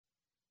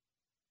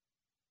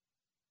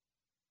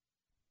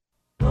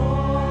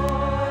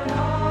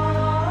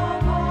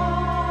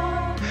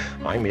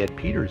I'm Ed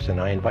Peters, and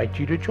I invite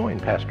you to join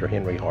Pastor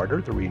Henry Harder,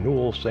 the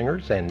Renewal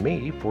Singers, and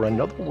me for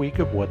another week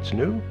of What's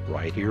New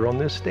right here on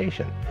this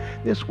station.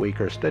 This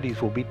week our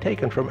studies will be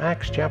taken from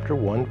Acts chapter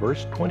 1,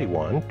 verse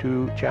 21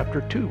 to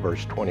chapter 2,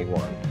 verse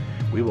 21.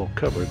 We will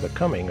cover the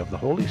coming of the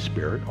Holy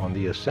Spirit on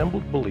the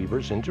assembled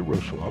believers in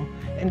Jerusalem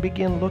and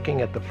begin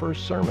looking at the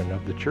first sermon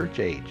of the church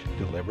age,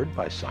 delivered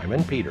by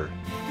Simon Peter.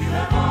 You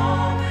have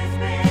always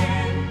been